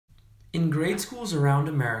In grade schools around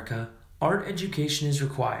America, art education is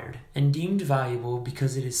required and deemed valuable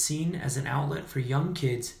because it is seen as an outlet for young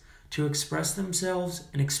kids to express themselves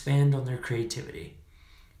and expand on their creativity.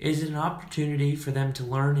 It is an opportunity for them to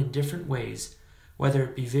learn in different ways, whether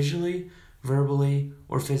it be visually, verbally,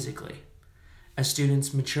 or physically. As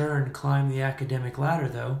students mature and climb the academic ladder,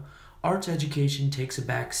 though, arts education takes a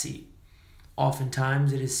back seat.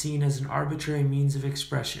 Oftentimes, it is seen as an arbitrary means of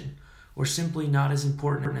expression, or simply not as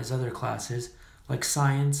important as other classes like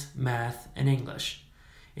science, math, and English.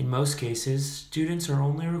 In most cases, students are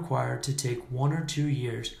only required to take 1 or 2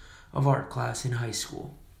 years of art class in high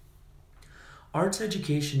school. Arts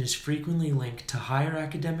education is frequently linked to higher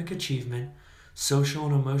academic achievement, social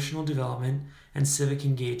and emotional development, and civic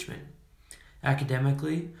engagement.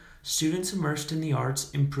 Academically, students immersed in the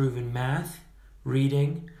arts improve in math,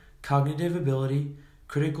 reading, cognitive ability,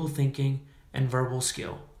 critical thinking, and verbal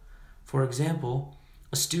skill. For example,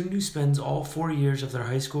 a student who spends all 4 years of their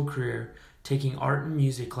high school career taking art and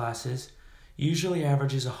music classes usually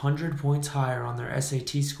averages 100 points higher on their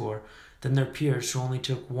SAT score than their peers who only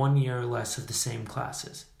took 1 year or less of the same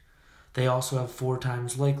classes. They also have 4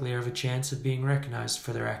 times likelier of a chance of being recognized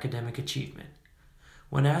for their academic achievement.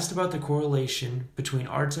 When asked about the correlation between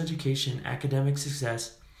arts education and academic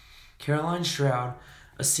success, Caroline Stroud,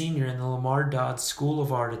 a senior in the Lamar Dodd School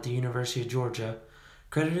of Art at the University of Georgia,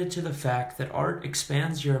 credited to the fact that art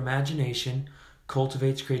expands your imagination,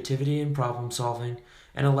 cultivates creativity and problem solving,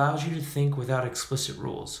 and allows you to think without explicit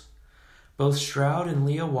rules. Both Stroud and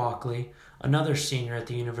Leah Walkley, another senior at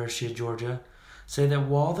the University of Georgia, say that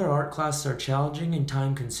while their art classes are challenging and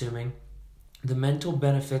time-consuming, the mental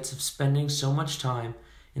benefits of spending so much time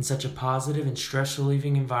in such a positive and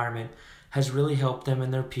stress-relieving environment has really helped them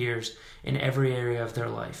and their peers in every area of their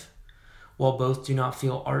life. While both do not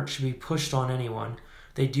feel art should be pushed on anyone,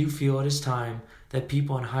 they do feel it is time that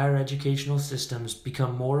people in higher educational systems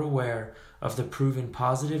become more aware of the proven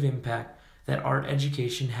positive impact that art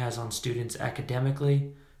education has on students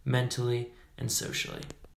academically, mentally, and socially.